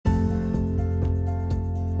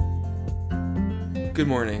Good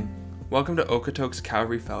morning. Welcome to Okotoks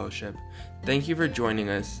Calvary Fellowship. Thank you for joining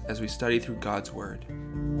us as we study through God's Word.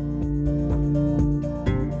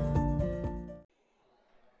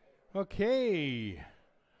 Okay.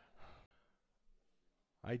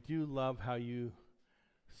 I do love how you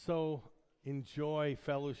so enjoy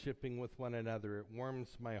fellowshipping with one another. It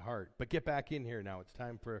warms my heart. But get back in here now. It's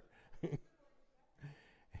time for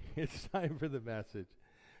it's time for the message.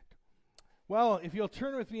 Well, if you'll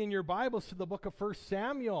turn with me in your Bibles to the book of 1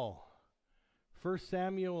 Samuel. 1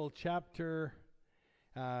 Samuel chapter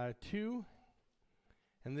 2.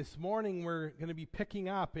 And this morning we're going to be picking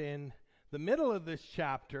up in the middle of this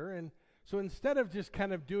chapter. And so instead of just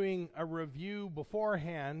kind of doing a review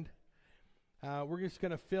beforehand, we're just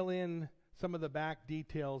going to fill in some of the back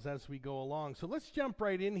details as we go along. So let's jump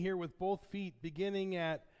right in here with both feet, beginning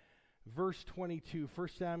at verse 22. 1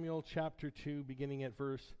 Samuel chapter 2, beginning at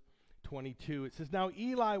verse 22. It says, "Now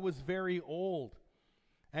Eli was very old,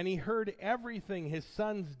 and he heard everything his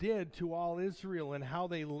sons did to all Israel, and how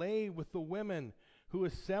they lay with the women who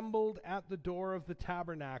assembled at the door of the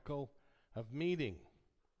tabernacle of meeting."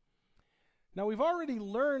 Now we've already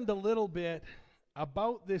learned a little bit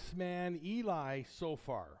about this man Eli so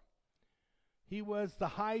far. He was the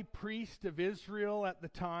high priest of Israel at the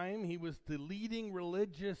time. He was the leading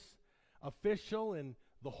religious official in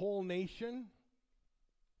the whole nation.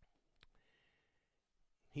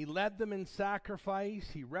 He led them in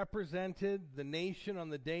sacrifice. He represented the nation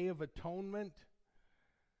on the Day of Atonement.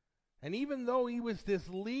 And even though he was this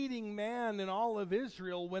leading man in all of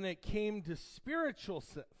Israel, when it came to spiritual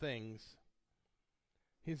things,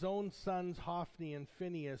 his own sons Hophni and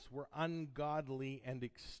Phinehas were ungodly and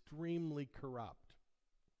extremely corrupt.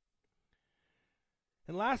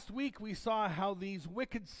 And last week we saw how these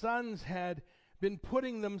wicked sons had been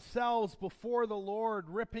putting themselves before the Lord,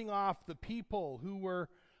 ripping off the people who were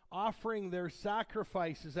offering their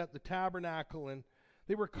sacrifices at the tabernacle, and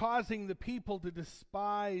they were causing the people to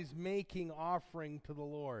despise making offering to the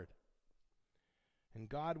Lord. And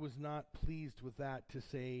God was not pleased with that, to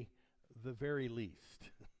say the very least.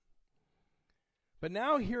 But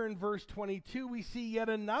now here in verse 22, we see yet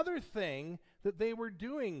another thing that they were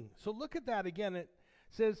doing. So look at that again. It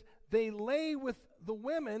says, they lay with the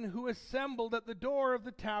women who assembled at the door of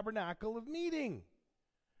the tabernacle of meeting.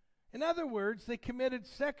 In other words, they committed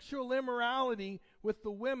sexual immorality with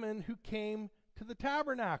the women who came to the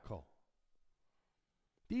tabernacle.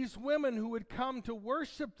 These women who would come to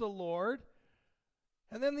worship the Lord,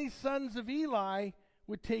 and then these sons of Eli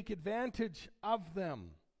would take advantage of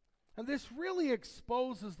them. And this really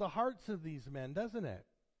exposes the hearts of these men, doesn't it?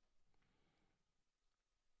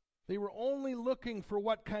 They were only looking for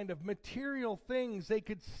what kind of material things they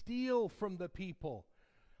could steal from the people,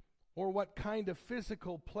 or what kind of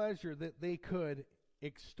physical pleasure that they could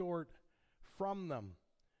extort from them.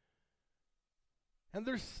 And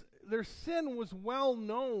their sin was well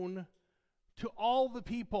known to all the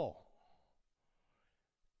people.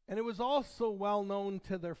 And it was also well known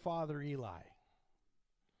to their father Eli.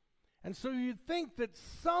 And so you'd think that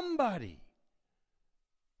somebody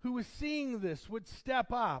who was seeing this would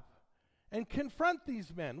step up and confront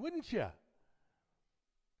these men, wouldn't you?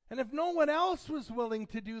 And if no one else was willing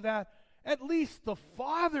to do that, at least the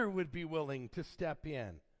father would be willing to step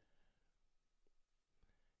in.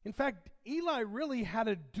 In fact, Eli really had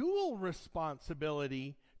a dual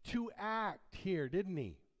responsibility to act here, didn't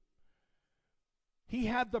he? He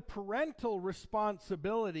had the parental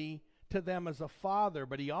responsibility to them as a father,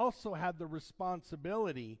 but he also had the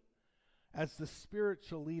responsibility as the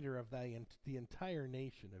spiritual leader of the entire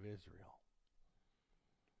nation of Israel.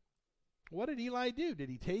 What did Eli do? Did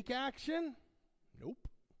he take action? Nope.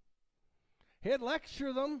 He'd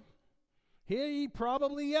lecture them. He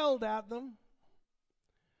probably yelled at them.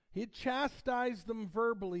 He'd chastise them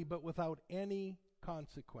verbally, but without any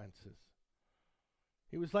consequences.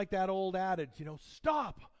 It was like that old adage,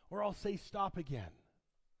 stop, or I'll say stop again.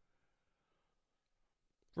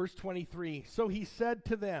 Verse 23, "So he said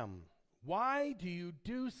to them, 'Why do you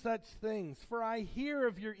do such things? For I hear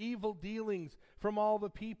of your evil dealings from all the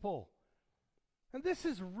people.'" And this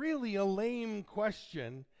is really a lame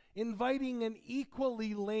question, inviting an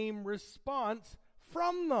equally lame response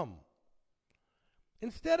from them.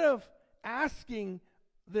 Instead of asking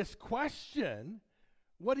this question,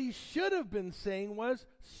 what he should have been saying was,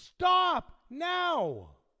 "Stop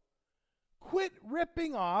now. Quit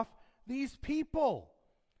ripping off these people.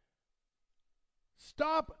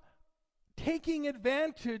 Stop taking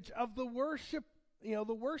advantage of the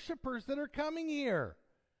worshipers that are coming here.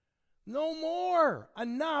 No more.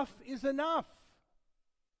 Enough is enough."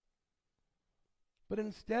 But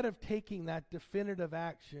instead of taking that definitive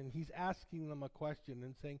action, he's asking them a question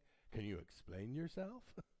and saying, can you explain yourself?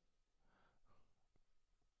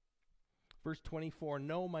 Verse 24,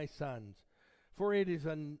 no, my sons, for it is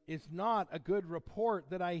not a good report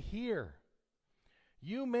that I hear.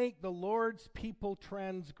 You make the Lord's people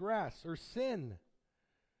transgress or sin.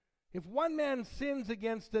 If one man sins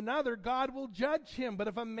against another, God will judge him. But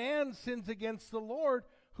if a man sins against the Lord,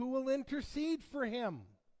 who will intercede for him?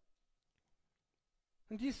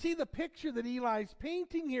 And do you see the picture that Eli's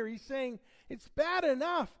painting here? He's saying, it's bad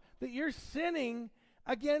enough that you're sinning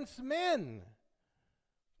against men,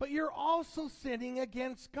 but you're also sinning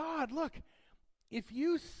against God. Look, if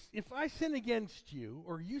I sin against you,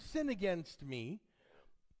 or you sin against me,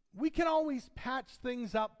 we can always patch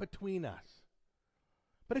things up between us.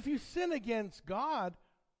 But if you sin against God,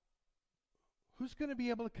 who's going to be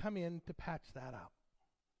able to come in to patch that up?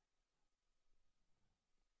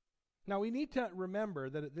 Now, we need to remember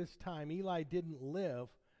that at this time, Eli didn't live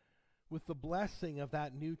with the blessing of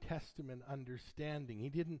that New Testament understanding. He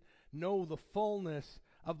didn't know the fullness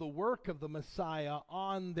of the work of the Messiah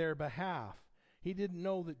on their behalf. He didn't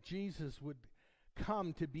know that Jesus would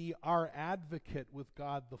come to be our advocate with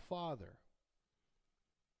God the Father.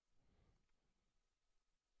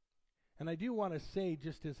 And I do want to say,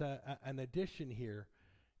 just as an addition here,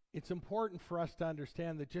 it's important for us to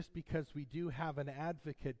understand that just because we do have an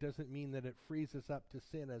advocate doesn't mean that it frees us up to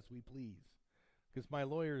sin as we please, because my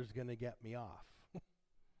lawyer is going to get me off.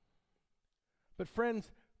 But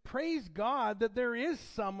friends, praise God that there is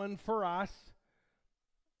someone for us,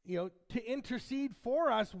 to intercede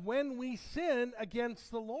for us when we sin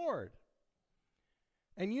against the Lord.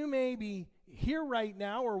 And you may be here right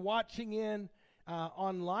now or watching in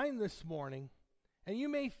online this morning, and you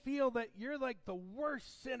may feel that you're like the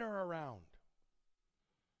worst sinner around.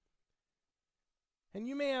 And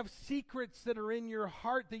you may have secrets that are in your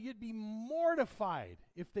heart that you'd be mortified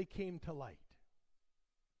if they came to light.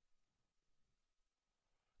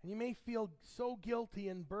 And you may feel so guilty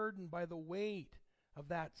and burdened by the weight of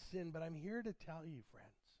that sin, but I'm here to tell you, friends,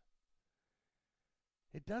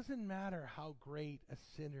 it doesn't matter how great a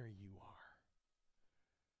sinner you are,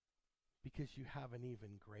 because you have an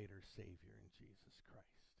even greater Savior in Jesus Christ.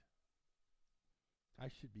 I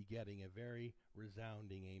should be getting a very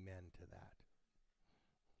resounding amen to that.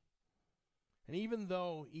 And even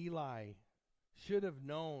though Eli should have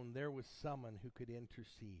known there was someone who could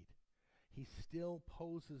intercede, he still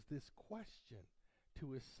poses this question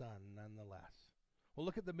to his son nonetheless. Well,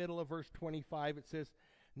 look at the middle of verse 25. It says,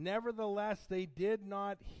 nevertheless, they did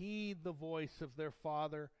not heed the voice of their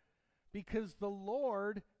father, because the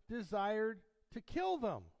Lord desired to kill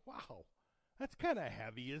them. Wow, that's kind of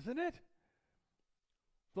heavy, isn't it?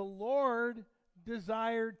 The Lord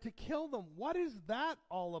desired to kill them. What is that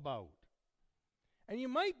all about? And you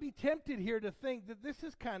might be tempted here to think that this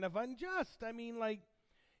is kind of unjust. I mean, like,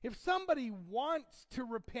 if somebody wants to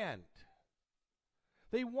repent,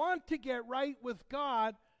 they want to get right with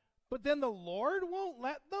God, but then the Lord won't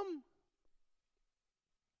let them?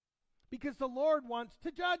 Because the Lord wants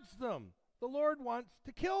to judge them. The Lord wants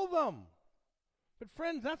to kill them. But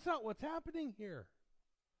friends, that's not what's happening here.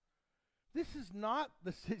 This is not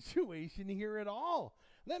the situation here at all.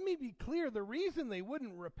 Let me be clear. The reason they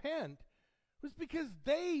wouldn't repent was because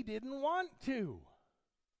they didn't want to.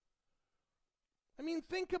 I mean,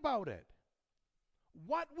 think about it.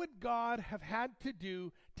 What would God have had to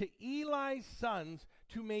do to Eli's sons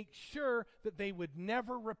to make sure that they would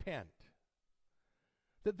never repent?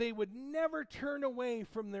 That they would never turn away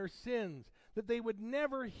from their sins, that they would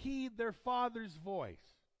never heed their father's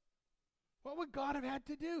voice? What would God have had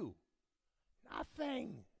to do?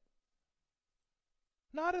 Nothing.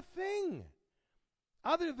 Not a thing.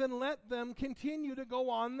 Other than let them continue to go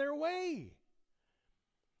on their way.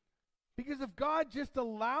 Because if God just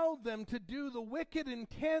allowed them to do the wicked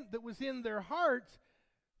intent that was in their hearts,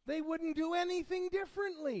 they wouldn't do anything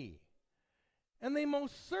differently. And they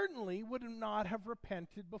most certainly would not have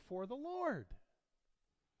repented before the Lord.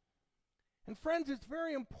 And friends, it's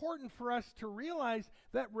very important for us to realize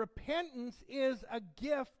that repentance is a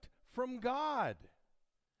gift from God.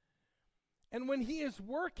 And when He is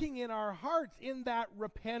working in our hearts in that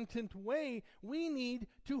repentant way, we need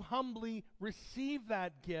to humbly receive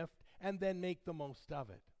that gift and then make the most of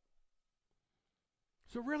it.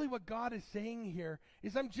 So really what God is saying here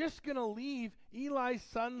is, I'm just going to leave Eli's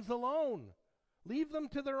sons alone. Leave them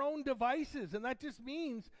to their own devices. And that just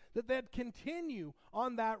means that they'd continue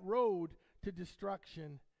on that road to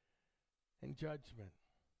destruction and judgment.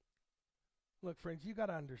 Look, friends, you got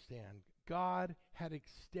to understand, God had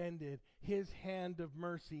extended His hand of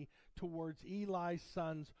mercy towards Eli's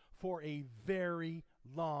sons for a very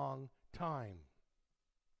long time.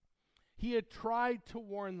 He had tried to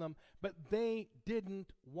warn them, but they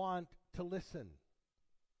didn't want to listen.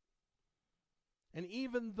 And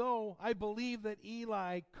even though I believe that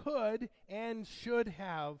Eli could and should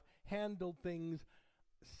have handled things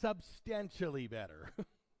substantially better,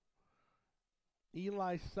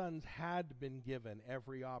 Eli's sons had been given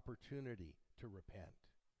every opportunity to repent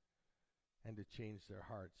and to change their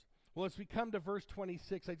hearts. Well, as we come to verse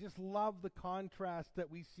 26, I just love the contrast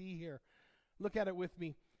that we see here. Look at it with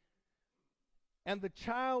me. And the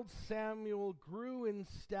child Samuel grew in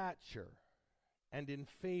stature and in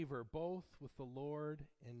favor both with the Lord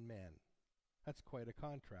and men. That's quite a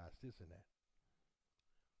contrast, isn't it?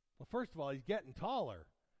 Well, first of all, he's getting taller.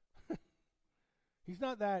 He's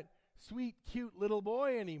not that sweet, cute little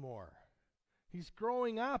boy anymore. He's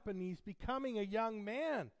growing up and he's becoming a young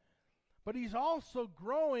man. But he's also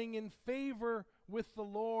growing in favor with the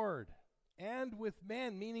Lord and with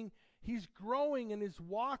men, meaning he's growing in his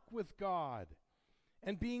walk with God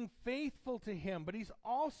and being faithful to him. But he's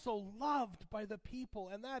also loved by the people,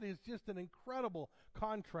 and that is just an incredible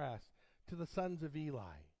contrast to the sons of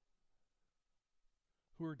Eli,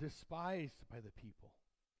 who are despised by the people.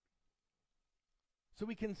 So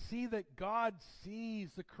we can see that God sees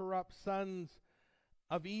the corrupt sons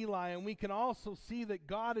of Eli, and we can also see that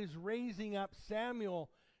God is raising up Samuel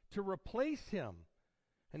to replace him.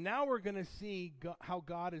 And now we're going to see how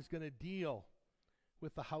God is going to deal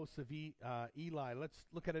with the house of Eli. Let's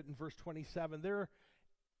look at it in verse 27.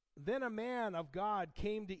 Then a man of God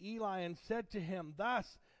came to Eli and said to him,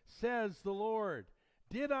 "Thus says the Lord,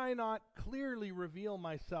 did I not clearly reveal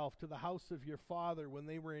myself to the house of your father when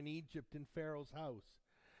they were in Egypt in Pharaoh's house?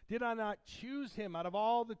 Did I not choose him out of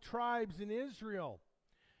all the tribes in Israel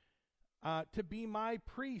to be my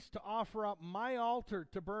priest, to offer up my altar,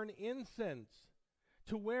 to burn incense,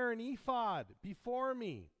 to wear an ephod before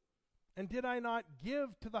me? And did I not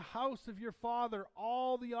give to the house of your father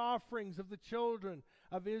all the offerings of the children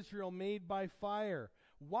of Israel made by fire?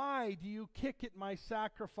 Why do you kick at my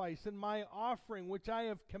sacrifice and my offering, which I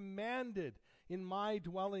have commanded in my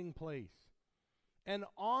dwelling place? And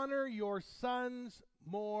honor your sons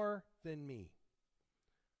more than me,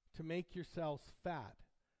 to make yourselves fat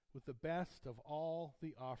with the best of all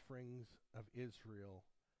the offerings of Israel,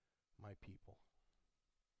 my people."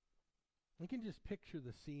 You can just picture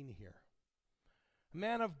the scene here. A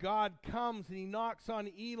man of God comes and he knocks on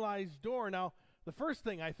Eli's door. Now, the first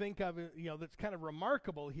thing I think of, that's kind of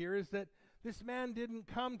remarkable here is that this man didn't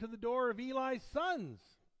come to the door of Eli's sons.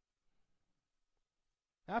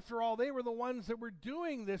 After all, they were the ones that were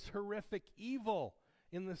doing this horrific evil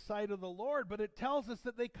in the sight of the Lord. But it tells us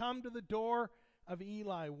that they come to the door of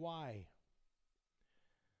Eli. Why?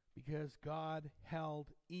 Because God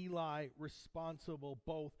held Eli responsible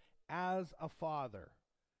both as a father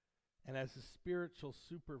and as a spiritual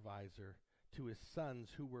supervisor to his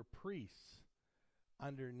sons who were priests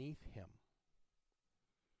underneath him.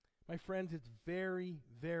 My friends, it's very,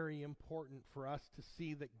 very important for us to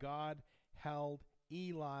see that God held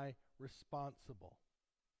Eli responsible.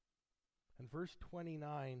 And verse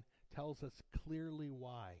 29 tells us clearly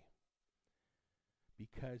why.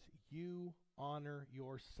 Because you honor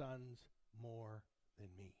your sons more than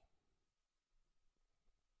me.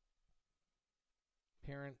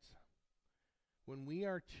 Parents, when we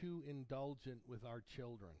are too indulgent with our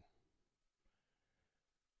children,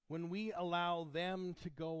 when we allow them to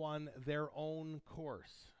go on their own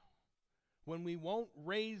course, when we won't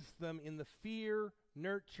raise them in the fear,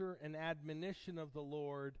 nurture, and admonition of the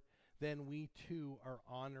Lord, then we too are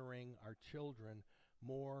honoring our children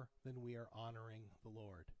more than we are honoring the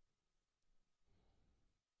Lord.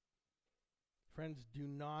 Friends, do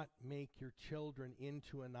not make your children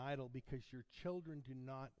into an idol, because your children do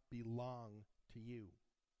not belong to you.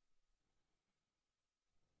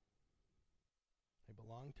 They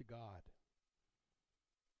belong to God.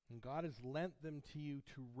 And God has lent them to you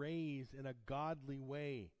to raise in a godly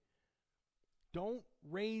way. Don't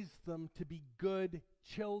raise them to be good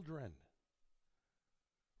children.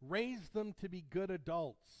 Raise them to be good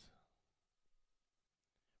adults.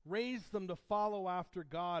 Raise them to follow after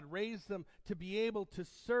God. Raise them to be able to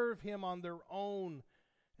serve Him on their own.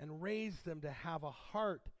 And raise them to have a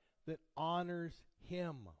heart that honors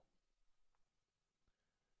Him.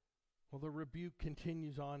 Well, the rebuke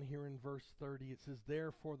continues on here in verse 30. It says,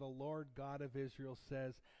 "Therefore the Lord God of Israel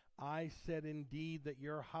says, I said indeed that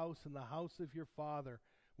your house and the house of your father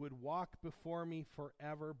would walk before me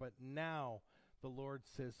forever, but now the Lord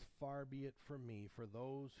says, far be it from me, for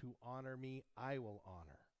those who honor me I will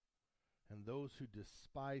honor, and those who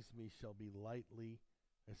despise me shall be lightly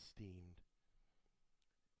esteemed."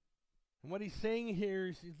 And what he's saying here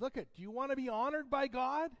is, look, do you want to be honored by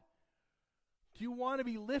God? Do you want to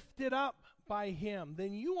be lifted up by him?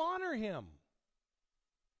 Then you honor him.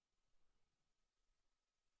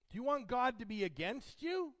 Do you want God to be against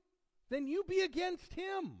you? Then you be against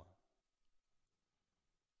him.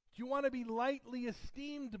 Do you want to be lightly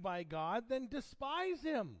esteemed by God? Then despise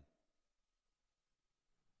him.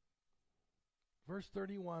 Verse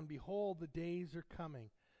 31, behold, the days are coming,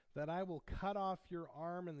 that I will cut off your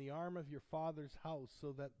arm and the arm of your father's house,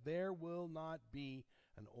 so that there will not be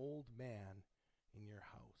an old man in your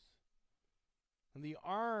house. And the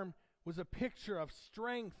arm was a picture of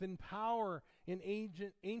strength and power in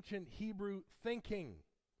ancient Hebrew thinking.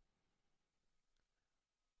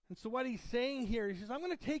 And so what he's saying here, he says, I'm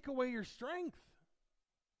going to take away your strength.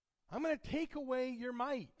 I'm going to take away your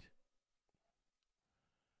might.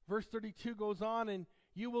 Verse 32 goes on, and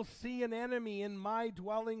you will see an enemy in my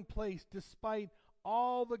dwelling place, despite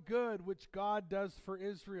all the good which God does for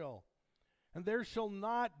Israel. And there shall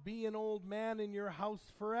not be an old man in your house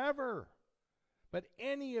forever. But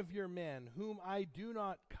any of your men whom I do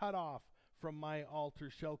not cut off from my altar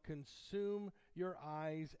shall consume your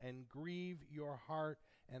eyes and grieve your heart,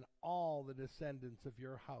 and all the descendants of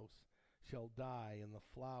your house shall die in the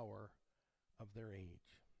flower of their age.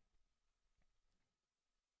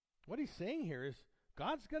 What he's saying here is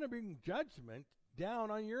God's going to bring judgment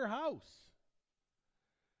down on your house.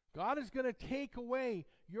 God is going to take away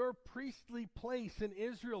your priestly place in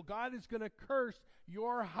Israel. God is going to curse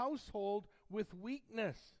your household with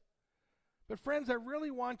weakness. But friends, I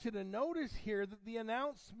really want you to notice here that the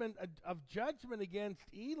announcement of judgment against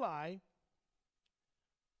Eli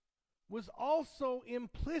was also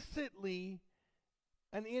implicitly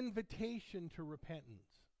an invitation to repentance.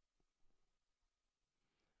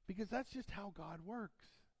 Because that's just how God works.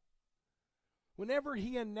 Whenever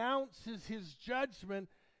he announces his judgment,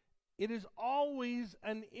 it is always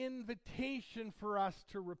an invitation for us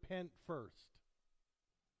to repent first.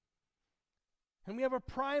 And we have a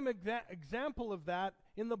prime example of that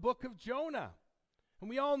in the book of Jonah. And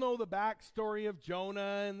we all know the backstory of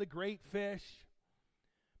Jonah and the great fish.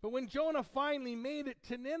 But when Jonah finally made it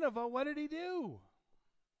to Nineveh, what did he do?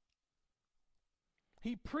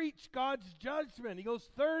 He preached God's judgment. He goes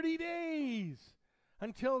 30 days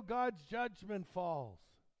until God's judgment falls.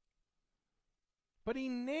 But he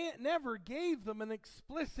never gave them an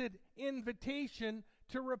explicit invitation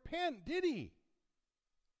to repent, did he?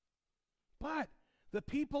 But the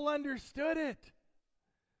people understood it.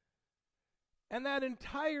 And that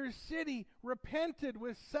entire city repented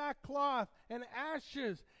with sackcloth and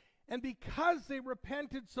ashes. And because they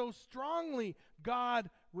repented so strongly, God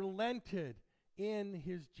relented in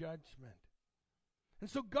his judgment. And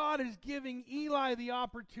so God is giving Eli the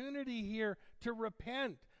opportunity here to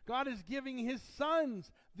repent. God is giving his sons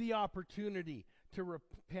the opportunity to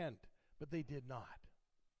repent, but they did not.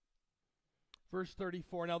 Verse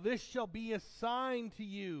 34, now this shall be a sign to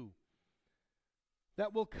you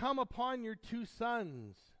that will come upon your two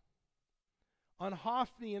sons, on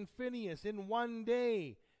Hophni and Phinehas. In one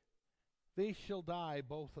day they shall die,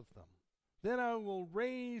 both of them. Then I will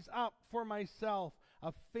raise up for myself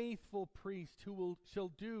a faithful priest who shall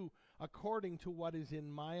do according to what is in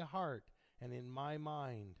my heart and in my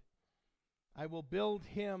mind. I will build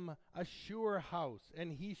him a sure house,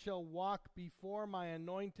 and he shall walk before my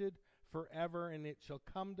anointed forever, and it shall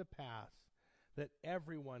come to pass that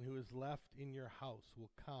everyone who is left in your house will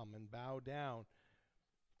come and bow down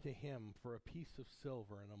to him for a piece of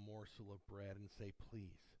silver and a morsel of bread, and say,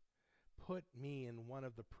 please, put me in one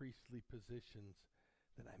of the priestly positions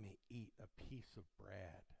that I may eat a piece of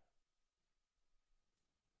bread.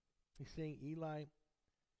 He's saying, Eli,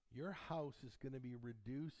 your house is going to be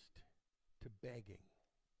reduced to begging.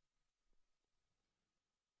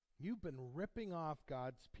 You've been ripping off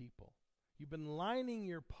God's people. You've been lining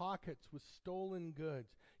your pockets with stolen goods.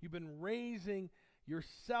 You've been raising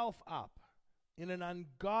yourself up in an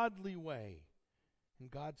ungodly way. And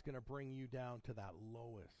God's going to bring you down to that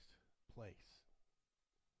lowest place.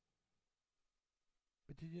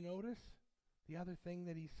 But did you notice the other thing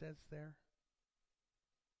that he says there?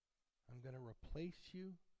 I'm going to replace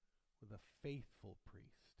you with a faithful priest.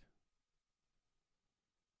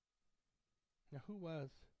 Now, who was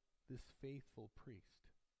this faithful priest?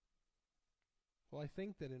 Well, I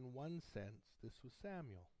think that in one sense, this was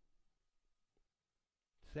Samuel.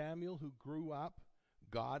 Samuel, who grew up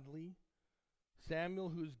godly. Samuel,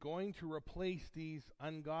 who's going to replace these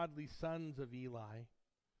ungodly sons of Eli.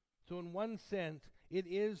 So in one sense, it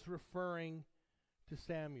is referring to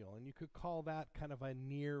Samuel, and you could call that kind of a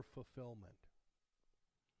near fulfillment.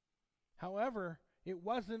 However, it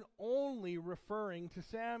wasn't only referring to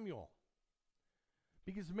Samuel.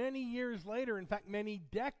 Because many years later, in fact, many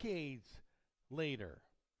decades later,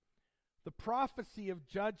 the prophecy of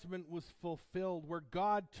judgment was fulfilled, where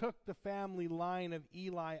God took the family line of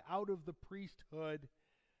Eli out of the priesthood,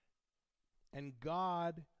 and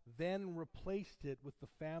God then replaced it with the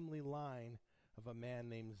family line of a man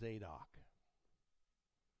named Zadok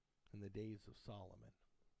in the days of Solomon.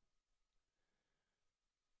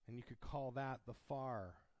 And you could call that the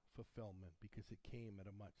far fulfillment because it came at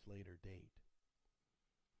a much later date.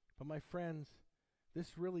 But my friends,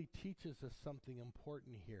 this really teaches us something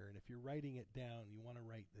important here. And if you're writing it down, you want to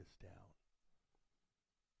write this down.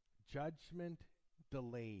 Judgment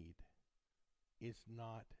delayed is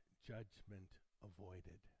not judgment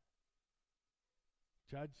avoided.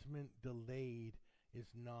 Judgment delayed is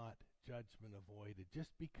not judgment avoided.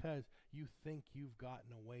 Just because you think you've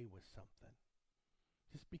gotten away with something,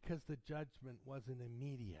 just because the judgment wasn't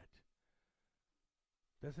immediate,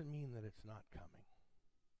 doesn't mean that it's not coming.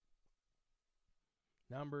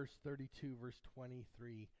 Numbers 32 verse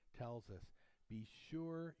 23 tells us, "Be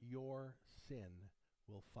sure your sin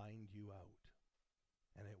will find you out,"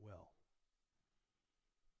 and it will.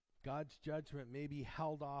 God's judgment may be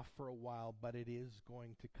held off for a while, but it is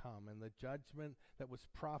going to come. And the judgment that was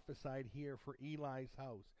prophesied here for Eli's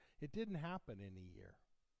house, it didn't happen in a year.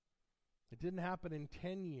 It didn't happen in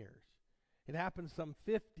 10 years. It happened some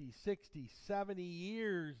 50, 60, 70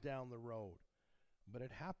 years down the road. But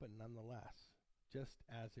it happened nonetheless, just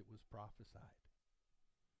as it was prophesied.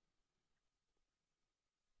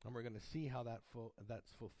 And we're going to see how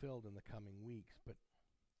that's fulfilled in the coming weeks. But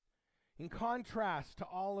in contrast to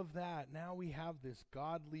all of that, now we have this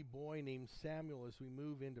godly boy named Samuel as we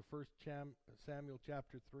move into 1 Samuel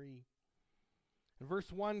chapter 3. And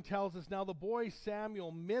verse 1 tells us, "Now the boy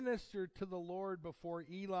Samuel ministered to the Lord before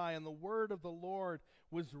Eli, and the word of the Lord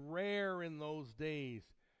was rare in those days.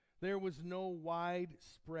 There was no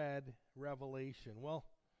widespread revelation." Well,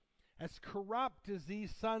 as corrupt as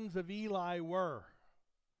these sons of Eli were,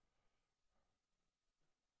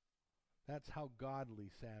 that's how godly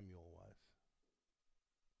Samuel was.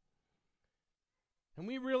 And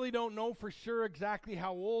we really don't know for sure exactly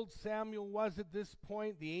how old Samuel was at this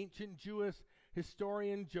point. The ancient Jewish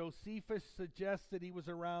historian Josephus suggests that he was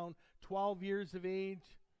around 12 years of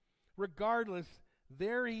age. Regardless,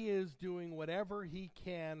 there he is doing whatever he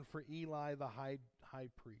can for Eli the high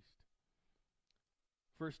priest.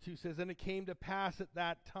 Verse 2 says, "And it came to pass at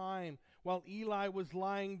that time, while Eli was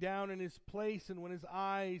lying down in his place, and when his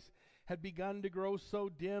eyes had begun to grow so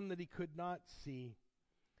dim that he could not see,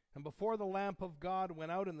 and before the lamp of God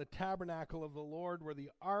went out in the tabernacle of the Lord, where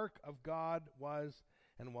the ark of God was,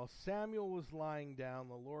 and while Samuel was lying down,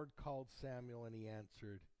 the Lord called Samuel, and he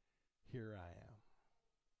answered, 'Here I am.'"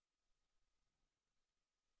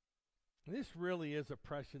 This really is a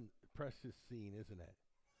precious scene, isn't it?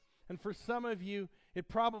 And for some of you, it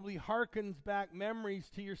probably harkens back memories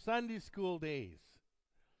to your Sunday school days.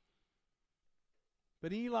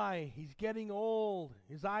 But Eli, he's getting old.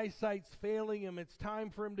 His eyesight's failing him. It's time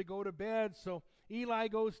for him to go to bed. So Eli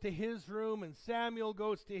goes to his room, and Samuel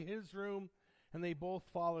goes to his room, and they both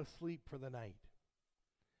fall asleep for the night.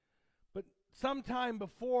 But sometime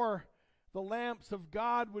before the lamps of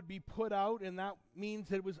God would be put out, and that means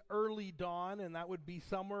that it was early dawn, and that would be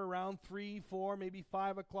somewhere around 3, 4, maybe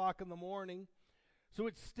 5 o'clock in the morning. So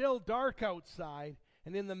it's still dark outside,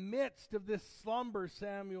 and in the midst of this slumber,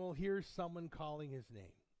 Samuel hears someone calling his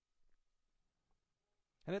name.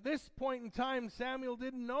 And at this point in time, Samuel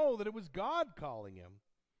didn't know that it was God calling him.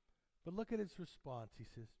 But look at his response. He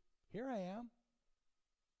says, "Here I am."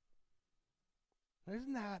 Now,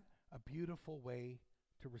 isn't that a beautiful way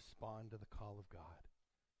to respond to the call of God?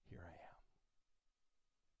 Here I am.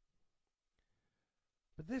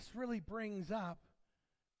 But this really brings up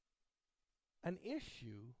an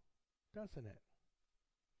issue, doesn't it?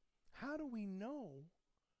 How do we know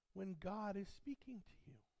when God is speaking to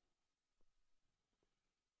you?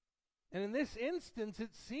 And in this instance,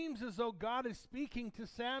 it seems as though God is speaking to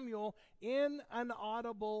Samuel in an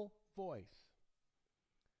audible voice.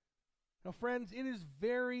 Now, friends, it is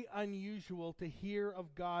very unusual to hear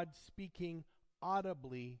of God speaking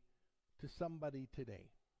audibly to somebody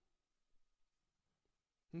today.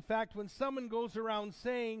 In fact, when someone goes around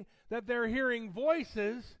saying that they're hearing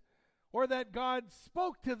voices or that God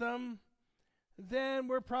spoke to them, then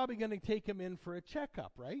we're probably going to take him in for a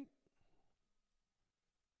checkup, right?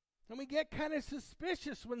 And we get kind of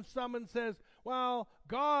suspicious when someone says, "Well,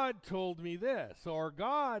 God told me this," or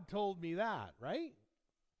 "God told me that," right?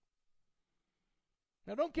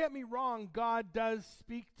 Now, don't get me wrong, God does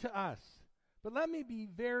speak to us. But let me be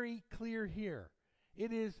very clear here.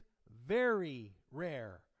 It is very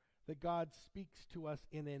rare that God speaks to us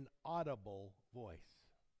in an audible voice.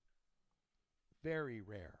 Very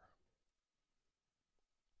rare.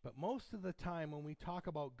 But most of the time when we talk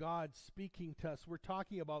about God speaking to us, we're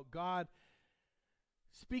talking about God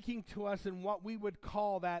speaking to us in what we would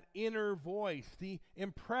call that inner voice, the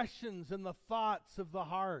impressions and the thoughts of the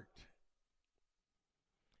heart.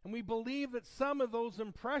 And we believe that some of those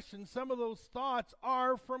impressions, some of those thoughts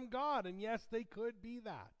are from God. And yes, they could be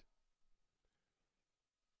that.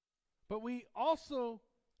 But we also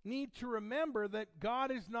need to remember that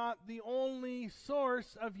God is not the only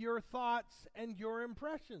source of your thoughts and your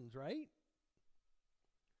impressions, right?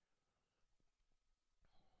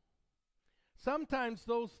 Sometimes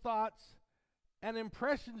those thoughts and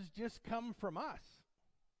impressions just come from us.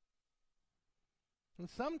 And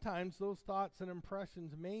sometimes those thoughts and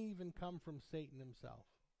impressions may even come from Satan himself.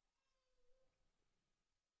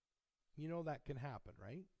 You know that can happen,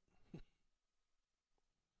 right?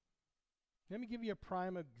 Let me give you a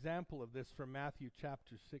prime example of this from Matthew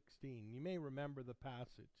chapter 16. You may remember the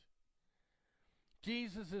passage.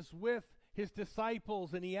 Jesus is with his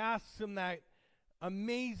disciples and he asks them that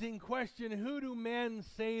amazing question, who do men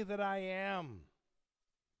say that I am?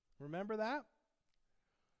 Remember that?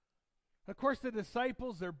 Of course, the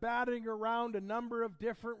disciples, they're batting around a number of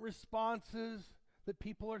different responses that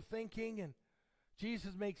people are thinking, and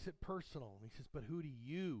Jesus makes it personal. He says, but who do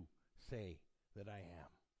you say that I am?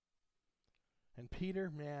 And Peter,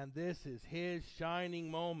 man, this is his shining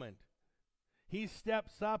moment. He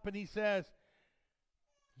steps up and he says,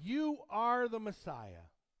 you are the Messiah.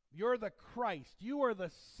 You're the Christ. You are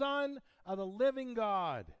the Son of the living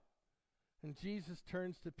God. And Jesus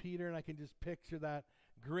turns to Peter, and I can just picture that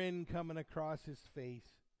grin coming across his face.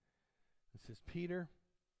 And says, Peter,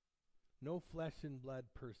 no flesh and blood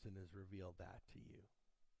person has revealed that to you.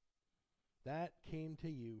 That came to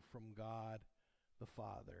you from God the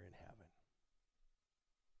Father in heaven.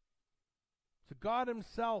 So God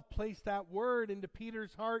himself placed that word into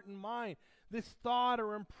Peter's heart and mind. This thought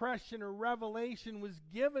or impression or revelation was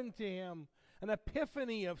given to him, an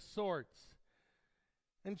epiphany of sorts.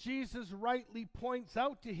 And Jesus rightly points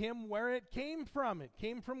out to him where it came from. It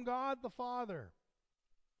came from God the Father.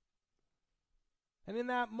 And in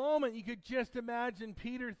that moment, you could just imagine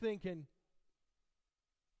Peter thinking,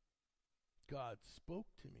 God spoke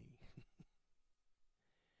to me.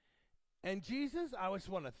 And Jesus, I just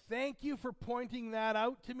want to thank you for pointing that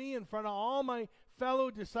out to me in front of all my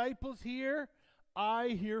fellow disciples here. I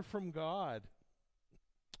hear from God.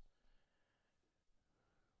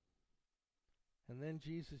 And then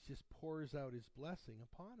Jesus just pours out his blessing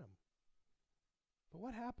upon him. But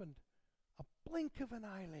what happened? A blink of an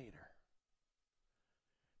eye later,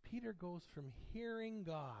 Peter goes from hearing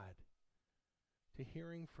God to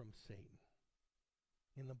hearing from Satan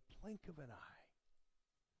in the blink of an eye.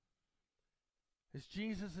 As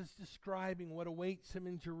Jesus is describing what awaits him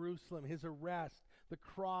in Jerusalem, his arrest, the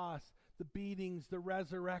cross, the beatings, the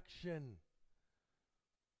resurrection,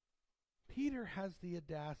 Peter has the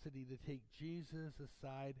audacity to take Jesus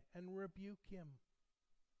aside and rebuke him.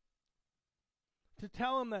 To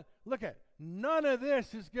tell him that, look at, none of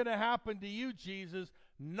this is going to happen to you, Jesus,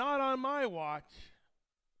 not on my watch.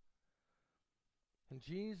 And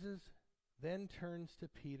Jesus then turns to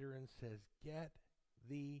Peter and says, get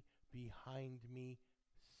thee behind me,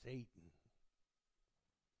 Satan.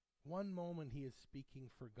 One moment he is speaking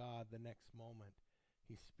for God, the next moment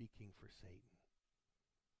he's speaking for Satan.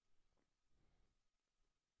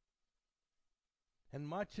 And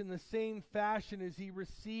much in the same fashion as he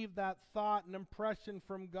received that thought and impression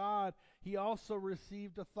from God, he also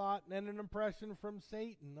received a thought and an impression from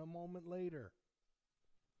Satan a moment later.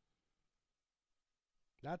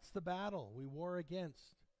 That's the battle we war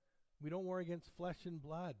against. We don't war against flesh and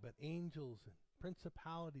blood, but angels and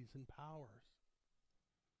principalities and powers.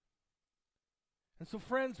 And so,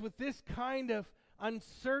 friends, with this kind of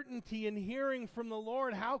uncertainty in hearing from the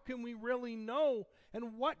Lord, how can we really know,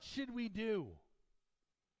 and what should we do?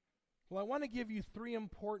 Well, I want to give you 3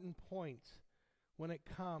 important points when it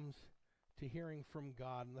comes to hearing from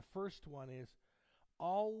God. And the first one is,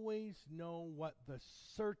 always know what the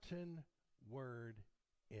certain word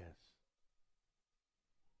is.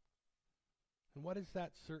 And what is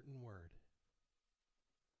that certain word?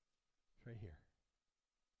 It's right here.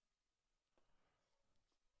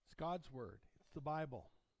 It's God's word. It's the Bible.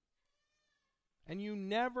 And you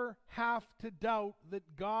never have to doubt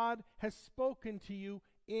that God has spoken to you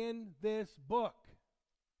in this book.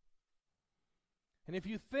 And if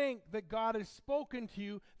you think that God has spoken to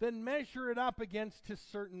you, then measure it up against his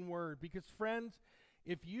certain word. Because friends,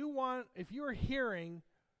 if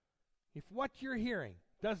what you're hearing,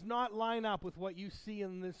 does not line up with what you see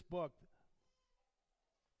in this book,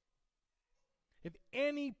 if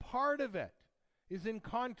any part of it is in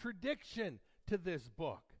contradiction to this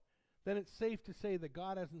book, then it's safe to say that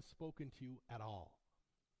God hasn't spoken to you at all.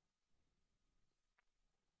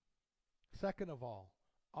 Second of all,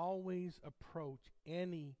 always approach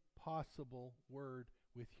any possible word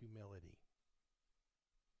with humility.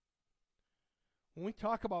 When we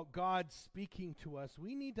talk about God speaking to us,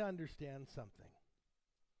 we need to understand something.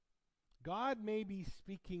 God may be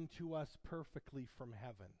speaking to us perfectly from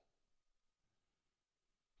heaven,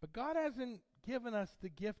 but God hasn't given us the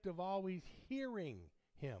gift of always hearing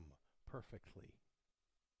him perfectly.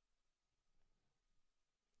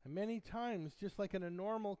 And many times, just like in a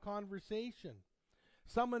normal conversation,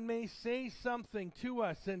 someone may say something to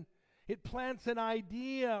us and it plants an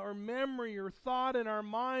idea or memory or thought in our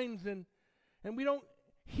minds, and we don't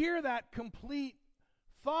hear that complete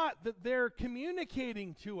thought that they're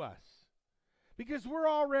communicating to us because we're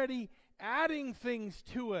already adding things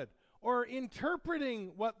to it or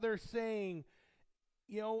interpreting what they're saying,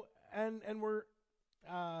 and we're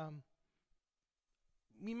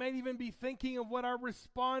we might even be thinking of what our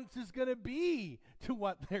response is going to be to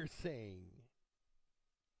what they're saying.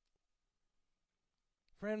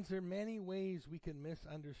 Friends, there are many ways we can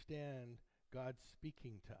misunderstand God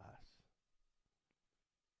speaking to us.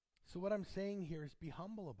 So what I'm saying here is be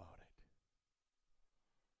humble about it.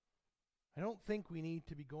 I don't think we need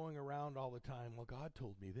to be going around all the time, well, God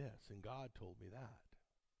told me this and God told me that.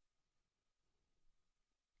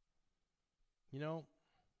 You know,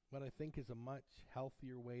 what I think is a much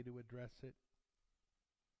healthier way to address it?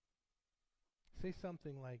 Say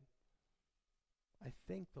something like, I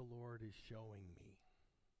think the Lord is showing me.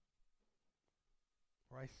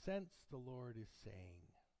 Or I sense the Lord is saying.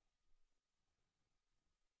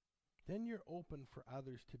 Then you're open for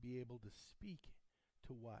others to be able to speak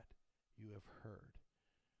to what you have heard.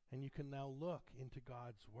 And you can now look into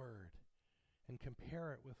God's Word and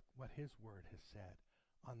compare it with what His Word has said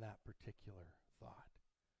on that particular thought.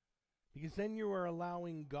 Because then you are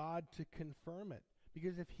allowing God to confirm it.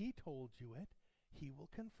 Because if He told you it, He will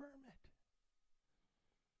confirm it.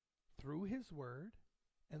 Through His Word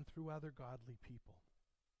and through other godly people.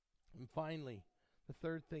 And finally, the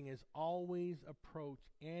third thing is always approach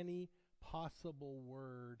any possible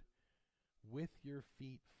word with your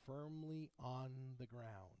feet firmly on the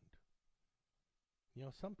ground. You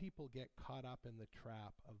know, some people get caught up in the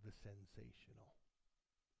trap of the sensational.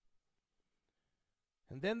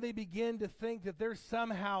 And then they begin to think that they're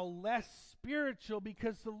somehow less spiritual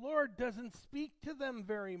because the Lord doesn't speak to them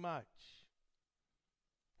very much.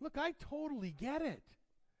 Look, I totally get it.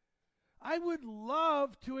 I would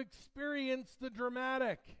love to experience the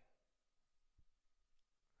dramatic.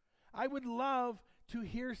 I would love to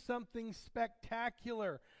hear something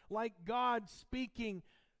spectacular, like God speaking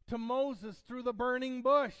to Moses through the burning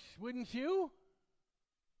bush, wouldn't you?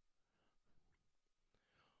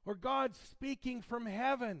 Or God speaking from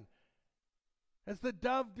heaven as the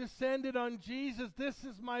dove descended on Jesus, this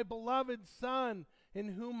is my beloved Son in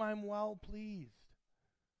whom I'm well pleased.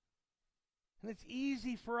 And it's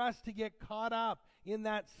easy for us to get caught up in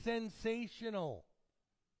that sensational.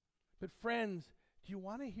 But friends, do you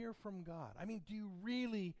want to hear from God? I mean, do you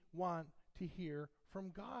really want to hear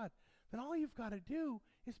from God? Then all you've got to do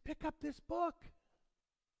is pick up this book.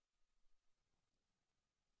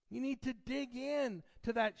 You need to dig in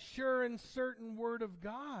to that sure and certain Word of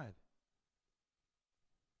God.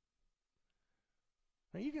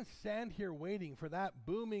 Now you can stand here waiting for that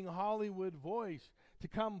booming Hollywood voice to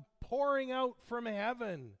come pouring out from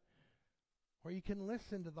heaven. Or you can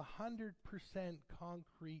listen to the 100%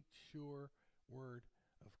 concrete, sure Word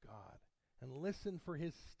of God. And listen for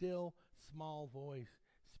His still, small voice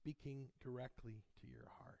speaking directly to your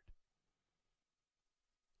heart.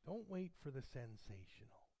 Don't wait for the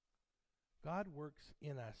sensational. God works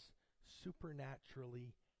in us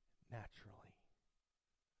supernaturally, naturally.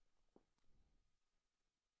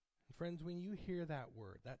 And friends, when you hear that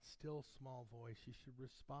word, that still small voice, you should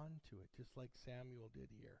respond to it, just like Samuel did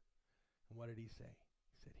here. And what did he say?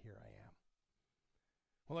 He said, "Here I am."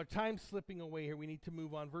 Well, our time's slipping away here. We need to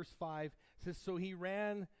move on. Verse 5 says, "So he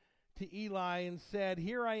ran to Eli and said,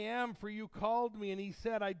 'Here I am, for you called me.' And he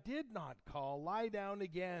said, 'I did not call. Lie down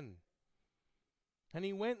again.' And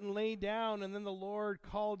he went and lay down, and then the Lord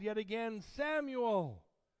called yet again, 'Samuel.'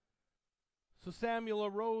 So Samuel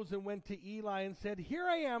arose and went to Eli and said, 'Here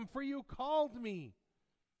I am, for you called me.'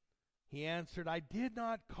 He answered, 'I did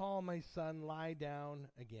not call, my son. Lie down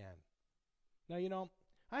again.'" Now, you know,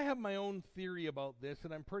 I have my own theory about this,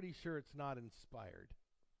 and I'm pretty sure it's not inspired.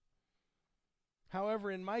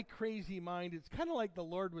 However, in my crazy mind, it's kind of like the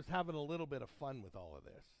Lord was having a little bit of fun with all of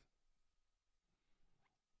this.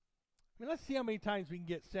 I mean, let's see how many times we can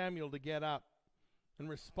get Samuel to get up and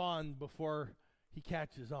respond before he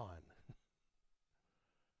catches on.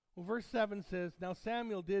 Well, verse 7 says, Now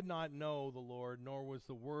Samuel did not know the Lord, nor was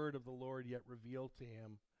the word of the Lord yet revealed to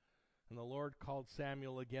him. And the Lord called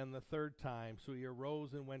Samuel again the third time. So he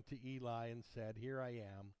arose and went to Eli and said, Here I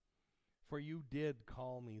am, for you did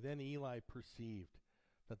call me. Then Eli perceived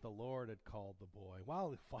that the Lord had called the boy.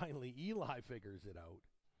 Well, finally Eli figures it out.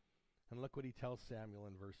 And look what he tells Samuel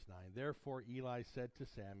in verse 9. Therefore Eli said to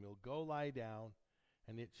Samuel, Go lie down,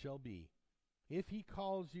 and it shall be, if he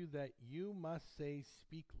calls you, that you must say,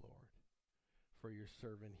 Speak, Lord, for your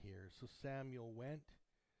servant hears. So Samuel went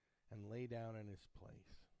and lay down in his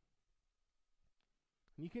place.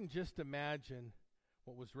 And you can just imagine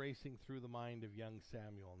what was racing through the mind of young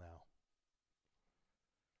Samuel now.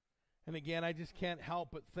 And again, I just can't help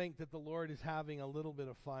but think that the Lord is having a little bit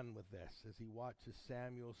of fun with this as he watches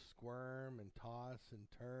Samuel squirm and toss and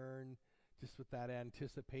turn, just with that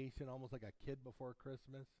anticipation, almost like a kid before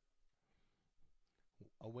Christmas,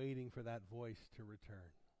 awaiting for that voice to return.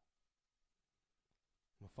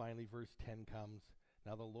 And finally, verse 10 comes.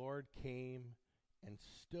 Now the Lord came and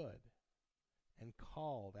stood and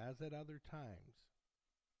called as at other times.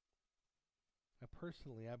 Now,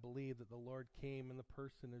 personally, I believe that the Lord came in the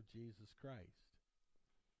person of Jesus Christ.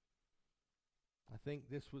 I think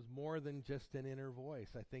this was more than just an inner voice.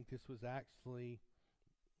 I think this was actually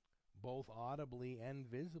both audibly and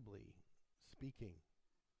visibly speaking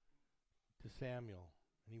to Samuel.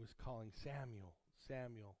 And he was calling, Samuel,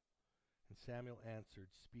 Samuel. And Samuel answered,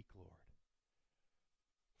 Speak, Lord,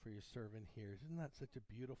 for your servant hears. Isn't that such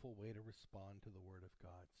a beautiful way to respond to the word of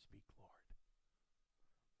God? Speak, Lord.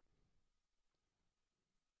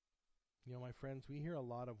 You know, my friends, we hear a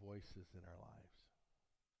lot of voices in our lives.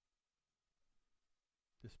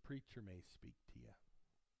 This preacher may speak to you.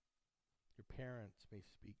 Your parents may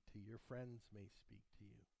speak to you. Your friends may speak to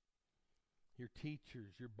you. Your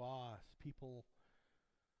teachers, your boss, people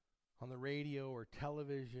on the radio or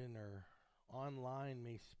television or online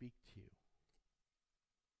may speak to you.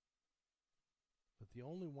 But the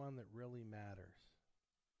only one that really matters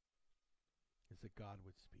is that God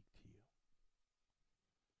would speak to you.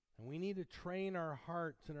 And we need to train our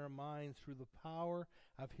hearts and our minds through the power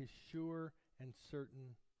of his sure and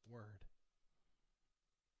certain word.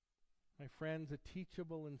 My friends, a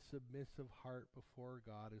teachable and submissive heart before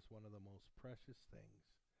God is one of the most precious things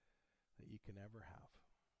that you can ever have.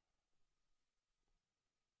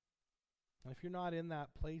 And if you're not in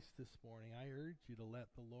that place this morning, I urge you to let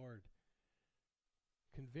the Lord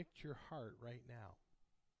convict your heart right now.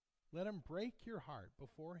 Let him break your heart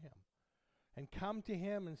before him. And come to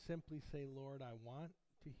him and simply say, Lord, I want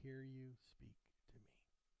to hear you speak to me.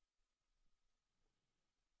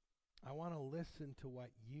 I want to listen to what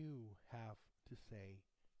you have to say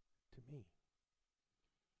to me.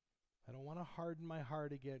 I don't want to harden my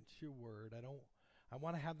heart against your word. I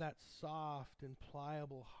want to have that soft and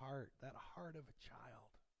pliable heart, that heart of a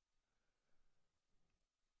child.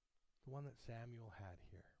 The one that Samuel had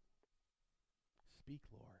here. Speak,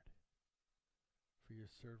 Lord, for your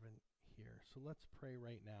servant here. So let's pray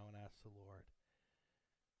right now and ask the Lord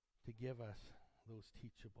to give us those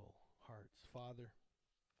teachable hearts. Father,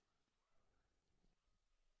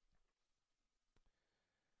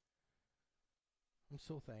 I'm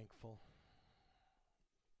so thankful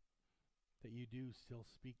that you do still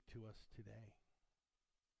speak to us today.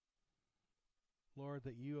 Lord,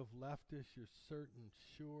 that you have left us your certain,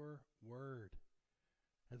 sure word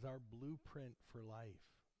as our blueprint for life.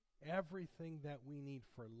 Everything that we need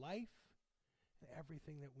for life and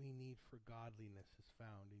everything that we need for godliness is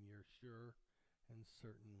found in your sure and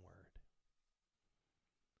certain word.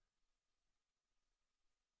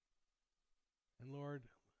 And Lord,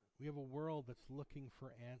 we have a world that's looking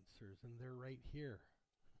for answers, and they're right here.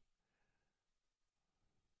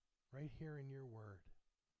 Right here in your word.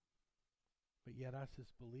 But yet us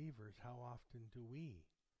as believers, how often do we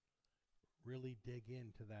really dig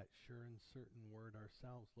into that sure and certain word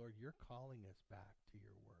ourselves? Lord, you're calling us back to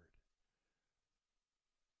your word.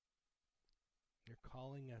 You're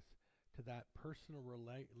calling us to that personal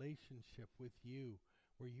relationship with you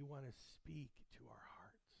where you want to speak to our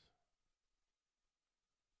hearts.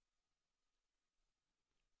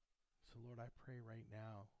 So Lord, I pray right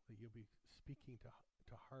now that you'll be speaking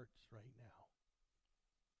to hearts right now.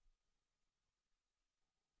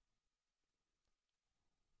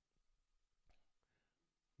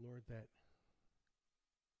 Lord, that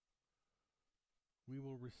we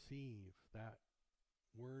will receive that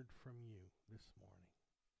word from you this morning.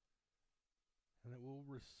 and that we'll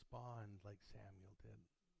respond like Samuel did.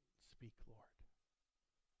 Speak, Lord.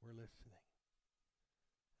 We're listening.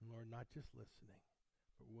 And Lord, not just listening,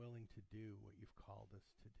 but willing to do what you've called us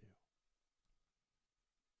to do.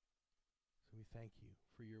 So we thank you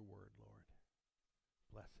for your word, Lord.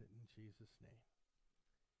 Bless it in Jesus' name.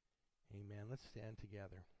 Amen. Let's stand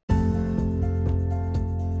together.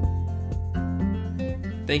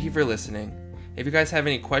 Thank you for listening. If you guys have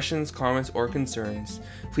any questions, comments, or concerns,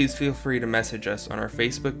 please feel free to message us on our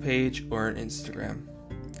Facebook page or on Instagram.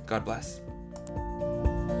 God bless.